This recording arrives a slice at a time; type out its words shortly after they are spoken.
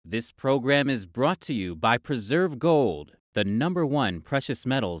This program is brought to you by Preserve Gold, the #1 precious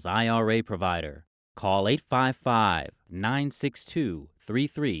metals IRA provider. Call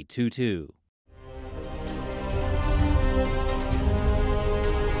 855-962-3322.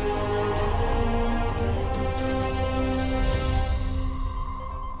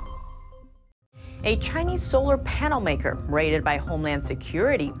 A Chinese solar panel maker raided by Homeland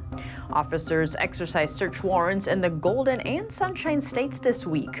Security. Officers exercised search warrants in the Golden and Sunshine States this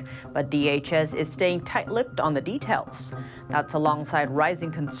week, but DHS is staying tight-lipped on the details. That's alongside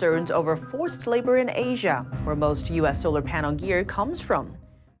rising concerns over forced labor in Asia, where most U.S. solar panel gear comes from.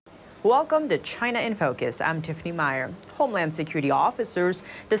 Welcome to China in Focus. I'm Tiffany Meyer. Homeland Security officers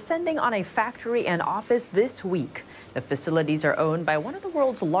descending on a factory and office this week. The facilities are owned by one of the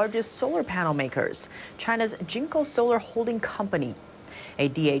world's largest solar panel makers, China's Jinko Solar Holding Company. A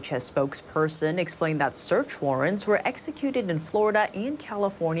DHS spokesperson explained that search warrants were executed in Florida and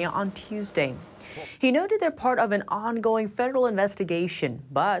California on Tuesday. He noted they're part of an ongoing federal investigation,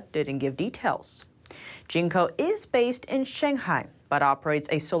 but didn't give details. Jinko is based in Shanghai, but operates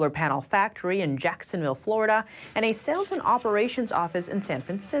a solar panel factory in Jacksonville, Florida, and a sales and operations office in San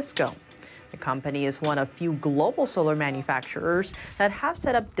Francisco. The company is one of few global solar manufacturers that have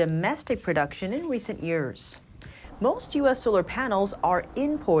set up domestic production in recent years. Most U.S. solar panels are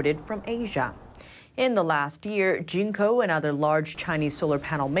imported from Asia. In the last year, Jinko and other large Chinese solar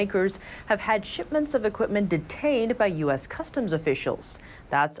panel makers have had shipments of equipment detained by U.S. customs officials.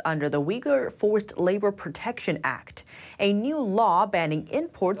 That's under the Uyghur Forced Labor Protection Act, a new law banning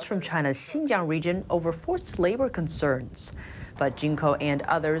imports from China's Xinjiang region over forced labor concerns. But Jinko and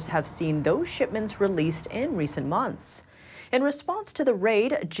others have seen those shipments released in recent months. In response to the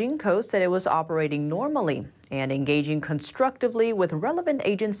raid, Jinko said it was operating normally and engaging constructively with relevant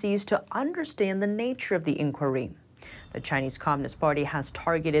agencies to understand the nature of the inquiry. The Chinese Communist Party has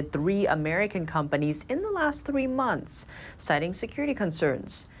targeted 3 American companies in the last 3 months, citing security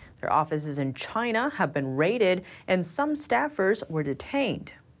concerns. Their offices in China have been raided and some staffers were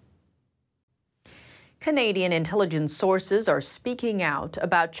detained. Canadian intelligence sources are speaking out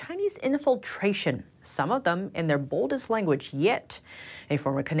about Chinese infiltration, some of them in their boldest language yet. A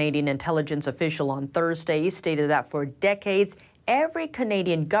former Canadian intelligence official on Thursday stated that for decades, every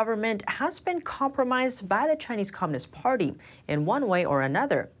Canadian government has been compromised by the Chinese Communist Party in one way or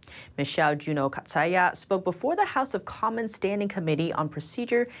another. Michelle Juno Katsaya spoke before the House of Commons Standing Committee on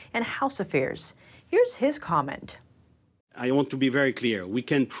Procedure and House Affairs. Here's his comment. I want to be very clear. We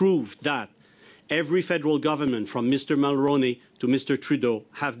can prove that every federal government, from Mr. Mulroney to Mr. Trudeau,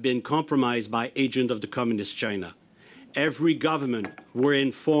 have been compromised by agents of the Communist China. Every government were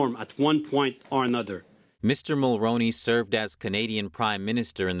informed at one point or another. Mr. Mulroney served as Canadian Prime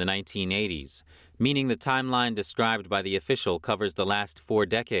Minister in the 1980s, meaning the timeline described by the official covers the last 4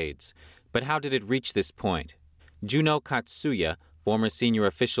 decades. But how did it reach this point? Juno Katsuya, former senior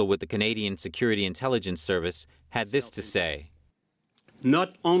official with the Canadian Security Intelligence Service, had this to say.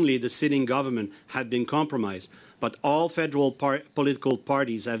 Not only the sitting government had been compromised, but all federal political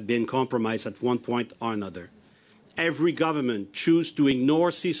parties have been compromised at one point or another. Every government chose to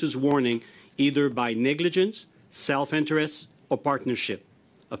ignore CISA's warning either by negligence, self-interest, or partisanship.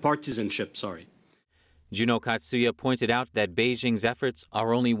 Juno Katsuya pointed out that Beijing's efforts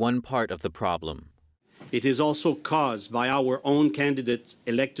are only one part of the problem. It is also caused by our own candidates,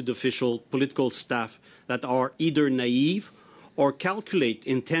 elected official, political staff that are either naive or calculate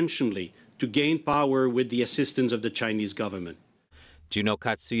intentionally to gain power with the assistance of the Chinese government. Juno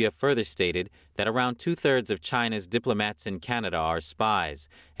Katsuya further stated that around 2/3 of China's diplomats in Canada are spies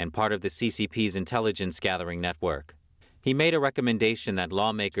and part of the CCP's intelligence gathering network. He made a recommendation that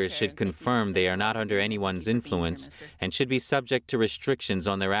lawmakers should confirm they are not under anyone's influence and should be subject to restrictions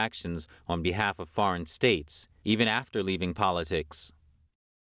on their actions on behalf of foreign states, even after leaving politics.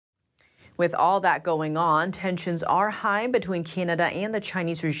 With all that going on, tensions are high between Canada and the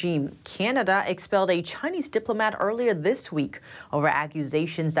Chinese regime. Canada expelled a Chinese diplomat earlier this week over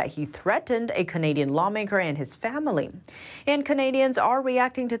accusations that he threatened a Canadian lawmaker and his family. And Canadians are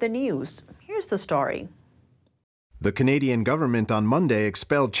reacting to the news. Here's the story. The Canadian government on Monday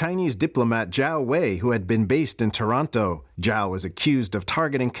expelled Chinese diplomat Zhao Wei, who had been based in Toronto. Zhao was accused of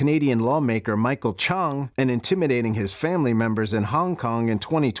targeting Canadian lawmaker Michael Chong and intimidating his family members in Hong Kong in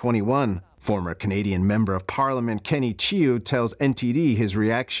 2021. Former Canadian Member of Parliament Kenny Chiu tells NTD his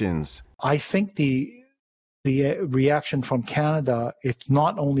reactions. I think the reaction from Canada, it's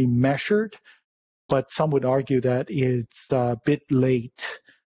not only measured, but some would argue that it's a bit late.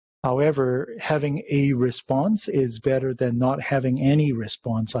 However, having a response is better than not having any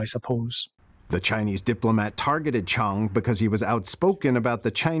response, I suppose. The Chinese diplomat targeted Chang because he was outspoken about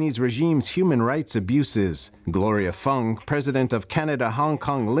the Chinese regime's human rights abuses. Gloria Fung, president of Canada-Hong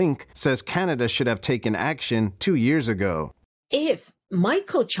Kong Link, says Canada should have taken action 2 years ago. If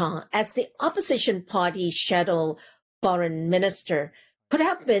Michael Chang, as the opposition party's shadow foreign minister, could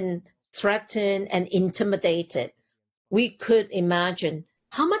have been threatened and intimidated, we could imagine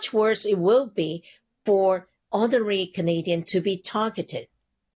how much worse it will be for ordinary Canadians to be targeted.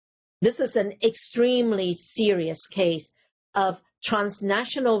 This is an extremely serious case of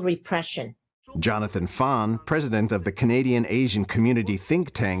transnational repression. Jonathan Fan, president of the Canadian Asian Community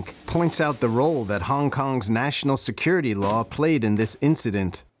think tank, points out the role that Hong Kong's national security law played in this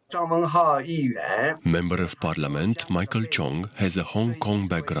incident. Member of Parliament Michael Chong has a Hong Kong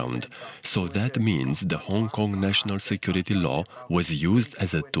background, so that means the Hong Kong national security law was used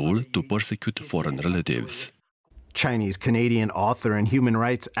as a tool to persecute foreign relatives. Chinese-Canadian author and human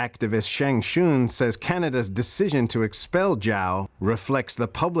rights activist Sheng Shun says Canada's decision to expel Zhao reflects the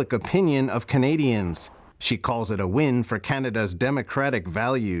public opinion of Canadians. She calls it a win for Canada's democratic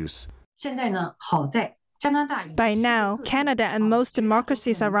values. By now, Canada and most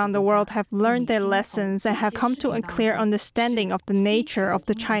democracies around the world have learned their lessons and have come to a clear understanding of the nature of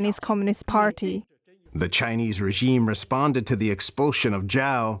the Chinese Communist Party. The Chinese regime responded to the expulsion of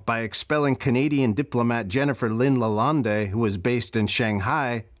Zhao by expelling Canadian diplomat Jennifer Lynn Lalonde, who was based in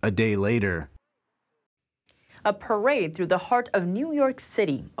Shanghai, a day later. A parade through the heart of New York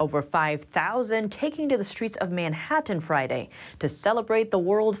City, over 5,000 taking to the streets of Manhattan Friday to celebrate the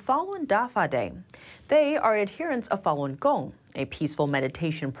World Falun Dafa Day. They are adherents of Falun Gong, a peaceful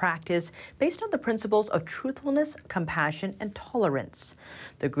meditation practice based on the principles of truthfulness, compassion, and tolerance.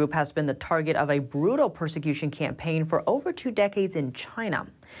 The group has been the target of a brutal persecution campaign for over 2 decades in China,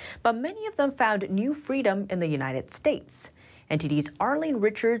 but many of them found new freedom in the United States. NTD's Arlene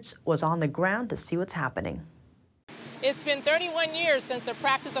Richards was on the ground to see what's happening. It's been 31 years since the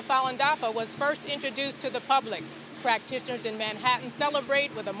practice of Falun Dafa was first introduced to the public. Practitioners in Manhattan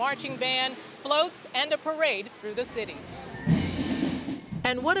celebrate with a marching band, floats, and a parade through the city.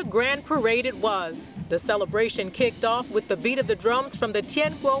 And what a grand parade it was. The celebration kicked off with the beat of the drums from the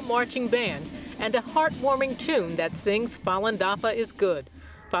Tianguo marching band and a heartwarming tune that sings Falun Dafa is good.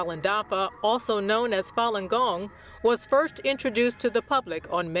 Falun Dafa, also known as Falun Gong, was first introduced to the public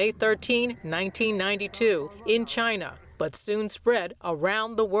on May 13, 1992, in China, but soon spread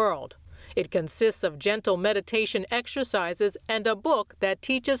around the world. It consists of gentle meditation exercises and a book that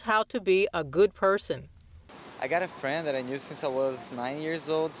teaches how to be a good person. I got a friend that I knew since I was 9 years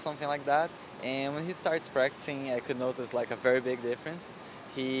old, something like that. And when he starts practicing, I could notice a very big difference.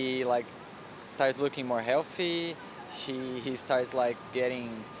 He started looking more healthy. He starts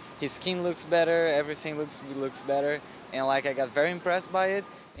getting, his skin looks better, everything looks better. And I got very impressed by it.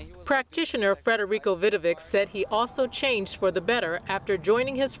 Practitioner Federico Vidovic said he also changed for the better after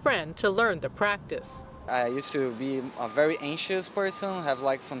joining his friend to learn the practice. I used to be a very anxious person, have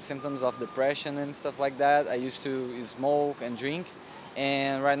some symptoms of depression and stuff like that. I used to smoke and drink,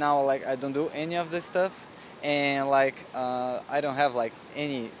 and right now I don't do any of this stuff, and I don't have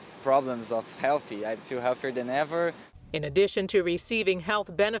any problems of healthy. I feel healthier than ever. In addition to receiving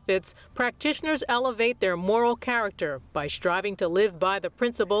health benefits, practitioners elevate their moral character by striving to live by the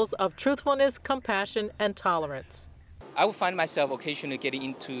principles of truthfulness, compassion, and tolerance. I would find myself occasionally getting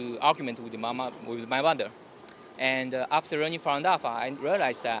into argument with my mother. And after learning from Dafa, I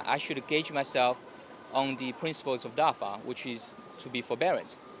realized that I should gauge myself on the principles of Dafa, which is to be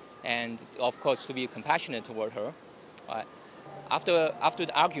forbearant and, of course, to be compassionate toward her. After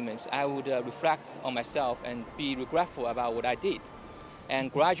the arguments, I would reflect on myself and be regretful about what I did.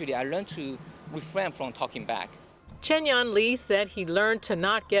 And gradually, I learned to refrain from talking back. Chen Yan Li said he learned to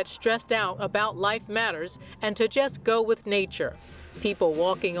not get stressed out about life matters and to just go with nature. People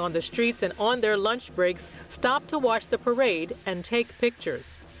walking on the streets and on their lunch breaks stopped to watch the parade and take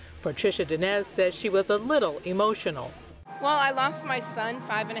pictures. Patricia Dinez says she was a little emotional. Well, I lost my son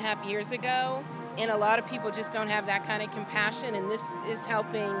 5.5 years ago, and a lot of people just don't have that kind of compassion, and this is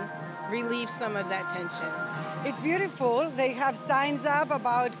helping relieve some of that tension. It's beautiful. They have signs up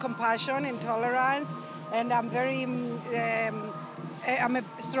about compassion and tolerance, and I'm a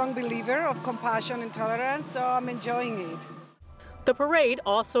strong believer of compassion and tolerance, so I'm enjoying it. The parade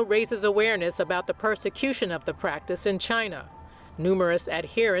also raises awareness about the persecution of the practice in China. Numerous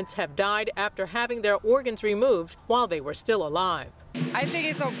adherents have died after having their organs removed while they were still alive. I think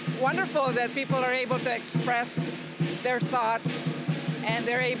it's wonderful that people are able to express their thoughts and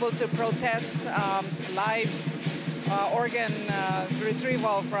they're able to protest live organ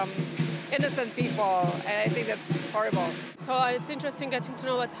retrieval from innocent people, and I think that's horrible. So it's interesting getting to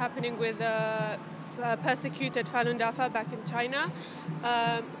know what's happening with persecuted Falun Dafa back in China.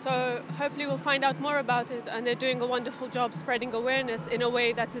 So hopefully we'll find out more about it, and they're doing a wonderful job spreading awareness in a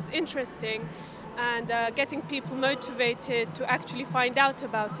way that is interesting and getting people motivated to actually find out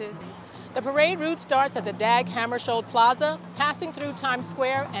about it. The parade route starts at the Dag Hammarskjöld Plaza, passing through Times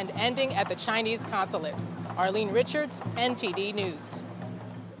Square and ending at the Chinese consulate. Arlene Richards, NTD News.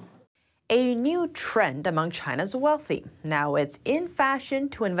 A new trend among China's wealthy. Now it's in fashion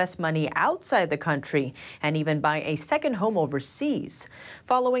to invest money outside the country and even buy a second home overseas.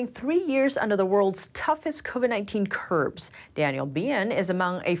 Following 3 years under the world's toughest COVID-19 curbs, Daniel Bien is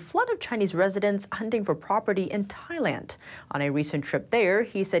among a flood of Chinese residents hunting for property in Thailand. On a recent trip there,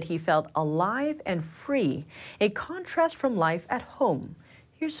 he said he felt alive and free, a contrast from life at home.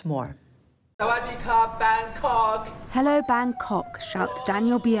 Here's more. Hello, Bangkok, shouts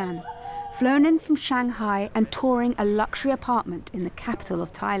Daniel Bien, flown in from Shanghai and touring a luxury apartment in the capital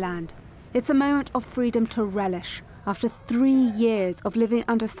of Thailand. It's a moment of freedom to relish after 3 years of living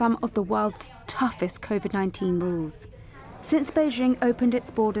under some of the world's toughest COVID-19 rules. Since Beijing opened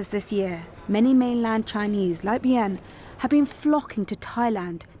its borders this year, many mainland Chinese like Bien have been flocking to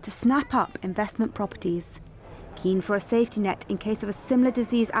Thailand to snap up investment properties, keen for a safety net in case of a similar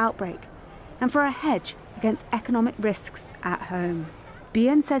disease outbreak and for a hedge against economic risks at home.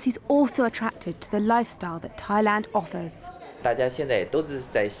 Bien says he's also attracted to the lifestyle that Thailand offers.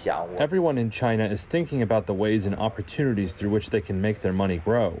 Everyone in China is thinking about the ways and opportunities through which they can make their money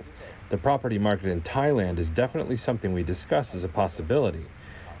grow. The property market in Thailand is definitely something we discuss as a possibility.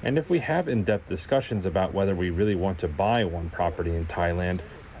 And if we have in-depth discussions about whether we really want to buy one property in Thailand,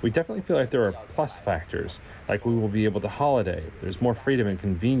 we definitely feel like there are plus factors, like we will be able to holiday, there's more freedom and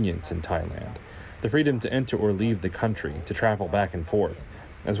convenience in Thailand. The freedom to enter or leave the country, to travel back and forth,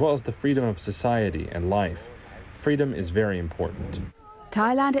 as well as the freedom of society and life. Freedom is very important.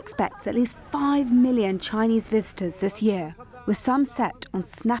 Thailand expects at least 5 million Chinese visitors this year, with some set on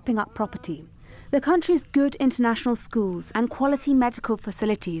snapping up property. The country's good international schools and quality medical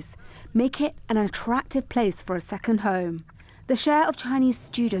facilities make it an attractive place for a second home. The share of Chinese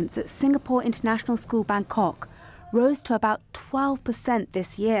students at Singapore International School Bangkok rose to about 12%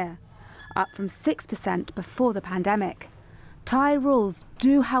 this year, up from 6% before the pandemic. Thai rules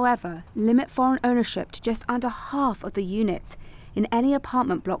do, however, limit foreign ownership to just under half of the units in any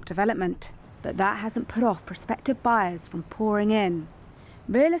apartment block development, but that hasn't put off prospective buyers from pouring in.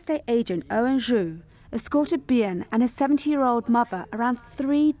 Real estate agent Owen Zhu escorted Bien and his 70-year-old mother around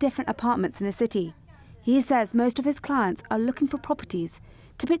 3 different apartments in the city. He says most of his clients are looking for properties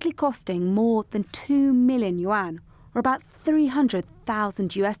typically costing more than 2 million yuan, or about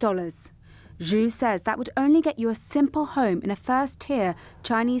 $300,000. Zhu says that would only get you a simple home in a first-tier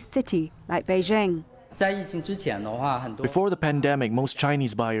Chinese city like Beijing. Before the pandemic, most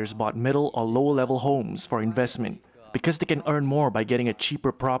Chinese buyers bought middle or low-level homes for investment because they can earn more by getting a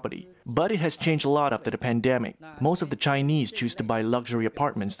cheaper property. But it has changed a lot after the pandemic. Most of the Chinese choose to buy luxury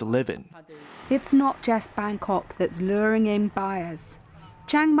apartments to live in. It's not just Bangkok that's luring in buyers.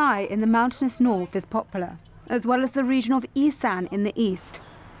 Chiang Mai in the mountainous north is popular, as well as the region of Isan in the east,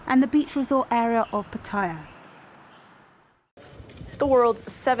 and the beach resort area of Pattaya. The world's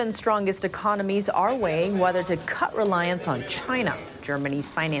 7 strongest economies are weighing whether to cut reliance on China. Germany's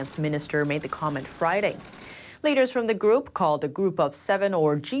finance minister made the comment Friday. Leaders from the group, called the Group of 7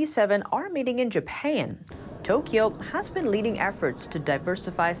 or G7, are meeting in Japan. Tokyo has been leading efforts to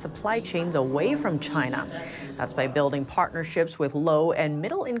diversify supply chains away from China. That's by building partnerships with low and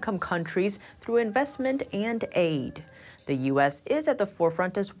middle-income countries through investment and aid. The U.S. is at the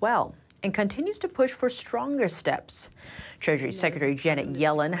forefront as well and continues to push for stronger steps. Treasury Secretary Janet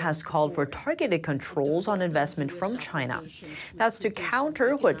Yellen has called for targeted controls on investment from China. That's to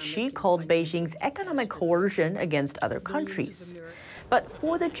counter what she called Beijing's economic coercion against other countries. But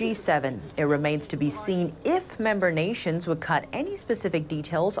for the G7, it remains to be seen if member nations would cut any specific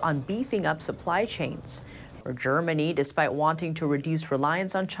details on beefing up supply chains. For Germany, despite wanting to reduce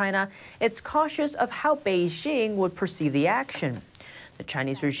reliance on China, it's cautious of how Beijing would perceive the action. The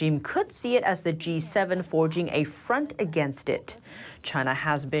Chinese regime could see it as the G7 forging a front against it. China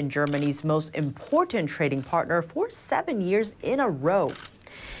has been Germany's most important trading partner for 7 years in a row.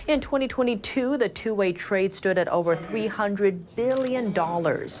 In 2022, the two-way trade stood at over $300 billion.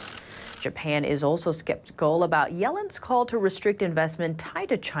 Japan is also skeptical about Yellen's call to restrict investment tied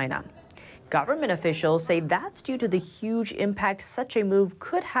to China. Government officials say that's due to the huge impact such a move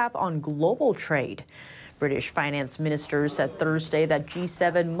could have on global trade. British finance minister said Thursday that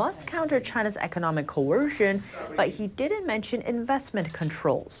G7 must counter China's economic coercion, but he didn't mention investment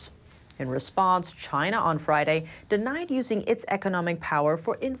controls. In response, China on Friday denied using its economic power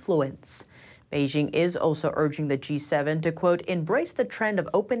for influence. Beijing is also urging the G7 to, quote, embrace the trend of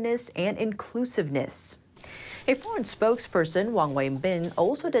openness and inclusiveness. A foreign spokesperson, Wang Wenbin,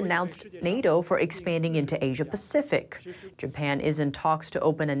 also denounced NATO for expanding into Asia-Pacific. Japan is in talks to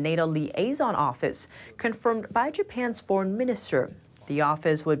open a NATO liaison office, confirmed by Japan's foreign minister. The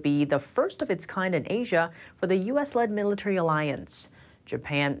office would be the first of its kind in Asia for the U.S.-led military alliance.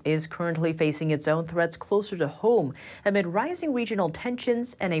 Japan is currently facing its own threats closer to home amid rising regional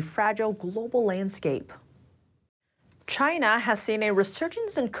tensions and a fragile global landscape. China has seen a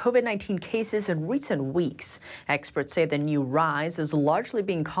resurgence in COVID-19 cases in recent weeks. Experts say the new rise is largely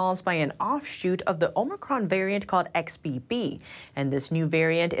being caused by an offshoot of the Omicron variant called XBB, and this new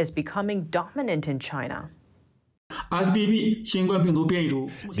variant is becoming dominant in China. The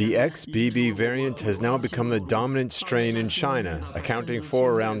XBB variant has now become the dominant strain in China, accounting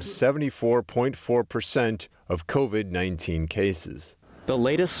for around 74.4% of COVID-19 cases. The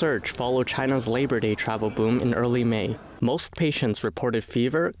latest surge followed China's Labor Day travel boom in early May. Most patients reported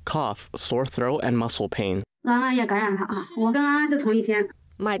fever, cough, sore throat, and muscle pain. My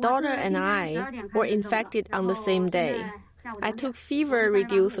daughter and I were infected on the same day. I took fever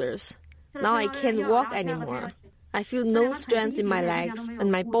reducers. Now I can't walk anymore. I feel no strength in my legs,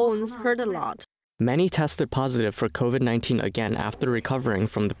 and my bones hurt a lot. Many tested positive for COVID-19 again after recovering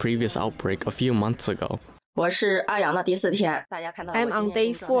from the previous outbreak a few months ago. I'm on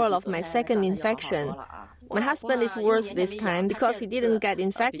day 4 of my second infection. My husband is worse this time because he didn't get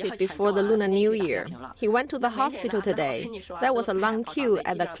infected before the Lunar New Year. He went to the hospital today. There was a long queue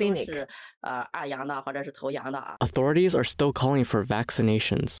at the clinic. Authorities are still calling for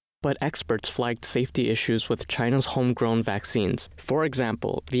vaccinations, but experts flagged safety issues with China's homegrown vaccines. For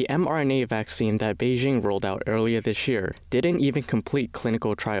example, the mRNA vaccine that Beijing rolled out earlier this year didn't even complete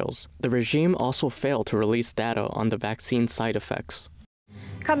clinical trials. The regime also failed to release data on the vaccine side effects.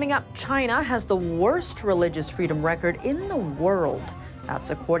 Coming up, China has the worst religious freedom record in the world.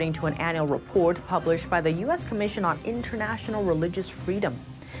 That's according to an annual report published by the U.S. Commission on International Religious Freedom.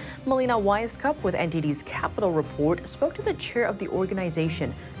 Melina Weisskopf with NTD's Capital Report spoke to the chair of the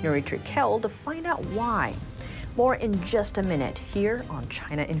organization, Turkel, to find out why. More in just a minute here on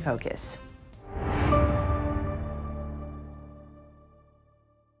China in Focus.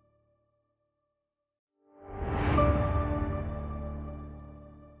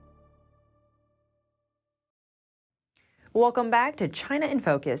 Welcome back to China in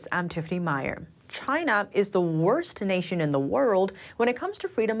Focus. I'm Tiffany Meyer. China is the worst nation in the world when it comes to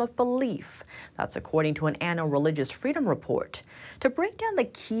freedom of belief. That's according to an annual religious freedom report. To break down the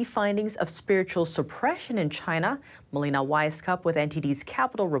key findings of spiritual suppression in China, Melina Weisskopf with NTD's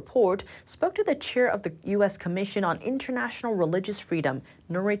Capital Report spoke to the chair of the U.S. Commission on International Religious Freedom,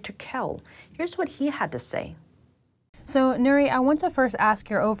 Turkel. Here's what he had to say. So, Nuri, I want to first ask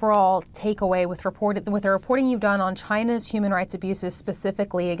your overall takeaway with the reporting you've done on China's human rights abuses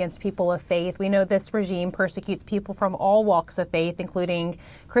specifically against people of faith. We know this regime persecutes people from all walks of faith, including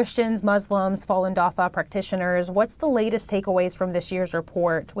Christians, Muslims, Falun Dafa practitioners. What's the latest takeaways from this year's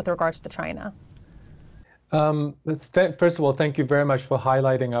report with regards to China? First of all, thank you very much for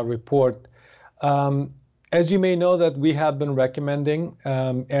highlighting our report. As you may know, that we have been recommending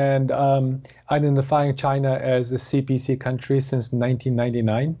and identifying China as a CPC country since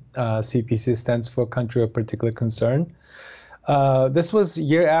 1999. CPC stands for Country of Particular Concern. This was a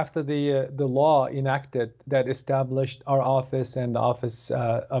year after the law enacted that established our office and the Office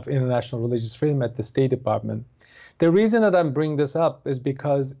of International Religious Freedom at the State Department. The reason that I'm bringing this up is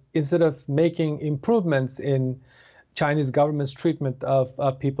because instead of making improvements in Chinese government's treatment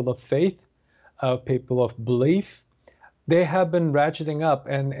of people of faith, people of belief, they have been ratcheting up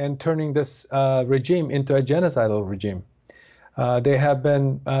and turning this regime into a genocidal regime. They have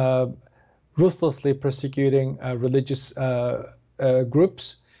been ruthlessly persecuting religious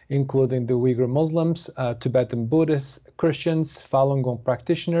groups, including the Uyghur Muslims, Tibetan Buddhists, Christians, Falun Gong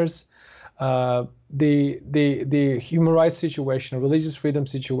practitioners. The human rights situation, religious freedom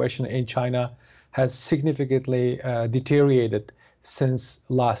situation in China has significantly deteriorated since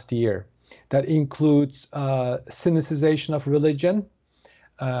last year. That includes cynicization of religion,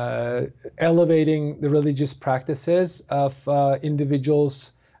 elevating the religious practices of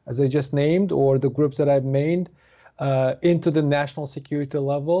individuals, as I just named, or the groups that I've named, into the national security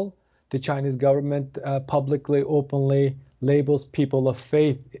level. The Chinese government publicly, openly labels people of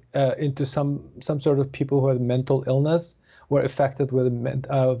faith into some sort of people who have mental illness or affected with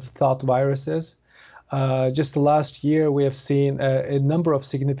thought viruses. Just the last year, we have seen a number of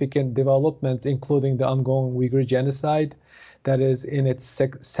significant developments, including the ongoing Uyghur genocide that is in its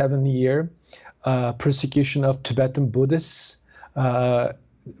seventh year, persecution of Tibetan Buddhists,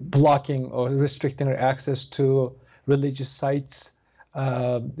 blocking or restricting their access to religious sites,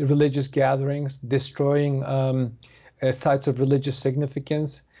 religious gatherings, destroying sites of religious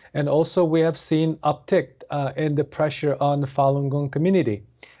significance. And also we have seen uptick in the pressure on the Falun Gong community.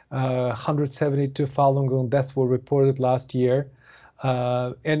 172 Falun Gong deaths were reported last year.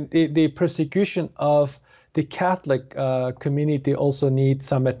 And the persecution of the Catholic community also needs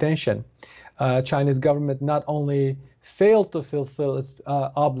some attention. China's government not only failed to fulfill its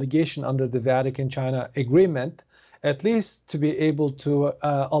obligation under the Vatican-China agreement, at least to be able to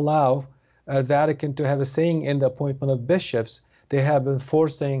allow Vatican to have a saying in the appointment of bishops, they have been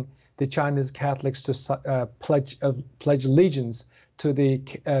forcing the Chinese Catholics to pledge allegiance to the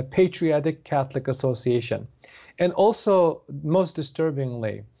Patriotic Catholic Association. And also, most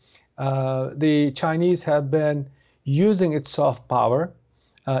disturbingly, the Chinese have been using its soft power,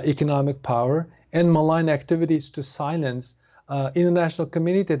 economic power, and malign activities to silence international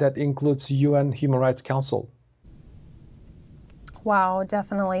community that includes UN Human Rights Council. Wow,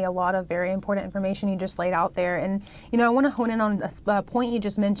 definitely a lot of very important information you just laid out there. And, you know, I want to hone in on a point you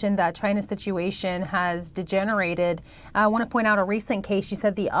just mentioned, that China's situation has degenerated. I want to point out a recent case. You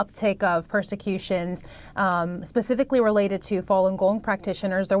said the uptick of persecutions specifically related to Falun Gong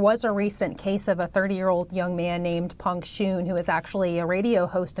practitioners. There was a recent case of a 30-year-old young man named Peng Shun, who is actually a radio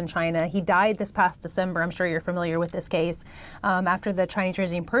host in China. He died this past December. I'm sure you're familiar with this case, after the Chinese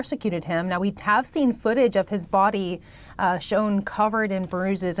regime persecuted him. Now, we have seen footage of his body shown covered in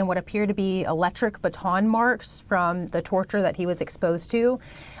bruises and what appear to be electric baton marks from the torture that he was exposed to.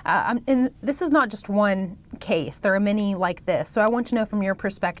 And this is not just one case. There are many like this. So I want to know from your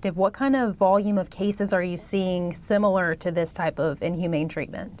perspective, what kind of volume of cases are you seeing similar to this type of inhumane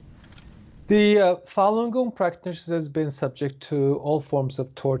treatment? The Falun Gong practitioners has been subject to all forms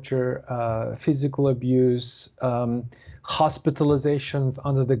of torture, physical abuse, hospitalization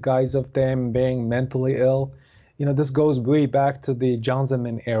under the guise of them being mentally ill. You know, this goes way back to the Jiang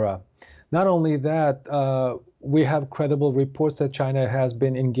Zemin era. Not only that, we have credible reports that China has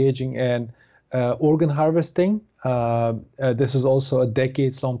been engaging in organ harvesting. This is also a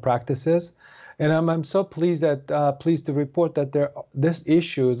decades-long practices. And I'm so pleased to report that this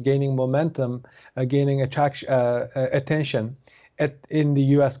issue is gaining momentum, gaining attention in the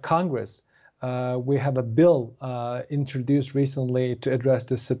U.S. Congress. We have a bill introduced recently to address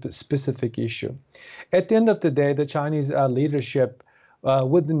this specific issue. At the end of the day, the Chinese leadership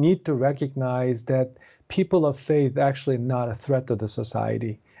would need to recognize that people of faith actually not a threat to the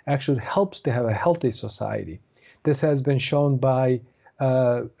society, actually helps to have a healthy society. This has been shown by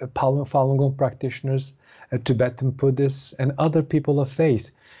Falun Gong practitioners, Tibetan Buddhists, and other people of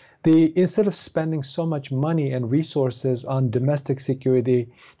faith. Instead of spending so much money and resources on domestic security,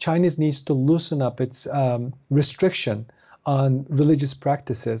 China needs to loosen up its restriction on religious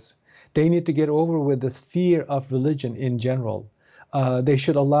practices. They need to get over with this fear of religion in general. They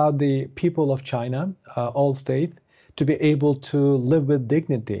should allow the people of China, all faith, to be able to live with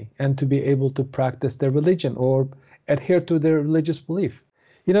dignity and to be able to practice their religion or adhere to their religious belief.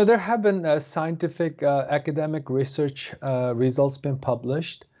 You know, there have been scientific academic research results been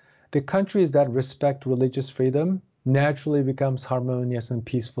published. The countries that respect religious freedom naturally becomes harmonious and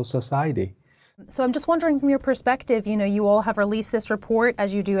peaceful society. So I'm just wondering, from your perspective, you know, you all have released this report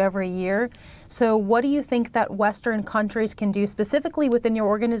as you do every year. So what do you think that Western countries can do specifically within your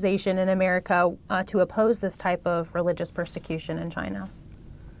organization in America to oppose this type of religious persecution in China?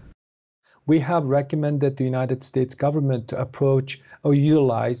 We have recommended the United States government to approach or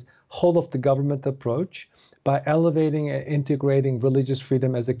utilize whole of the government approach by elevating and integrating religious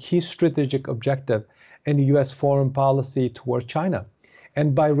freedom as a key strategic objective in U.S. foreign policy toward China,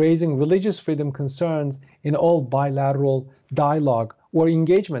 and by raising religious freedom concerns in all bilateral dialogue or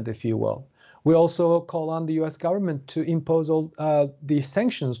engagement, if you will. We also call on the U.S. government to impose all the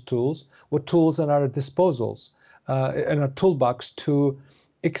sanctions tools or tools at our disposals, in our toolbox, to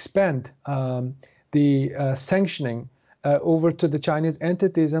expand the sanctioning over to the Chinese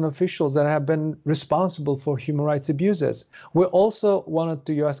entities and officials that have been responsible for human rights abuses. We also wanted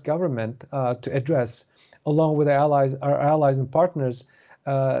the U.S. government to address, along with our allies and partners,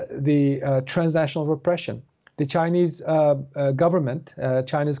 the transnational repression. The Chinese government,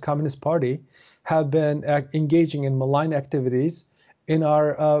 China's Communist Party, have been engaging in malign activities in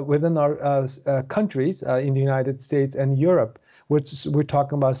within our countries in the United States and Europe, which we're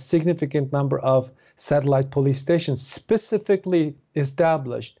talking about a significant number of satellite police stations specifically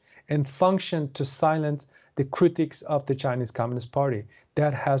established and function to silence the critics of the Chinese Communist Party.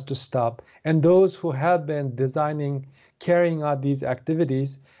 That has to stop. And those who have been carrying out these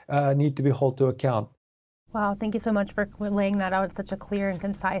activities need to be held to account. Wow, thank you so much for laying that out in such a clear and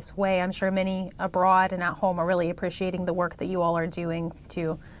concise way. I'm sure many abroad and at home are really appreciating the work that you all are doing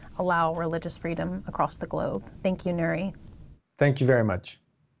to allow religious freedom across the globe. Thank you, Nuri. Thank you very much.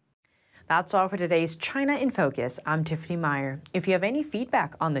 That's all for today's China in Focus. I'm Tiffany Meyer. If you have any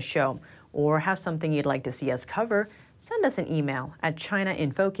feedback on the show or have something you'd like to see us cover, send us an email at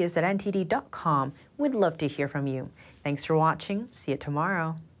chinainfocus@ntd.com. We'd love to hear from you. Thanks for watching. See you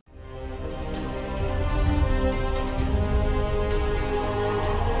tomorrow.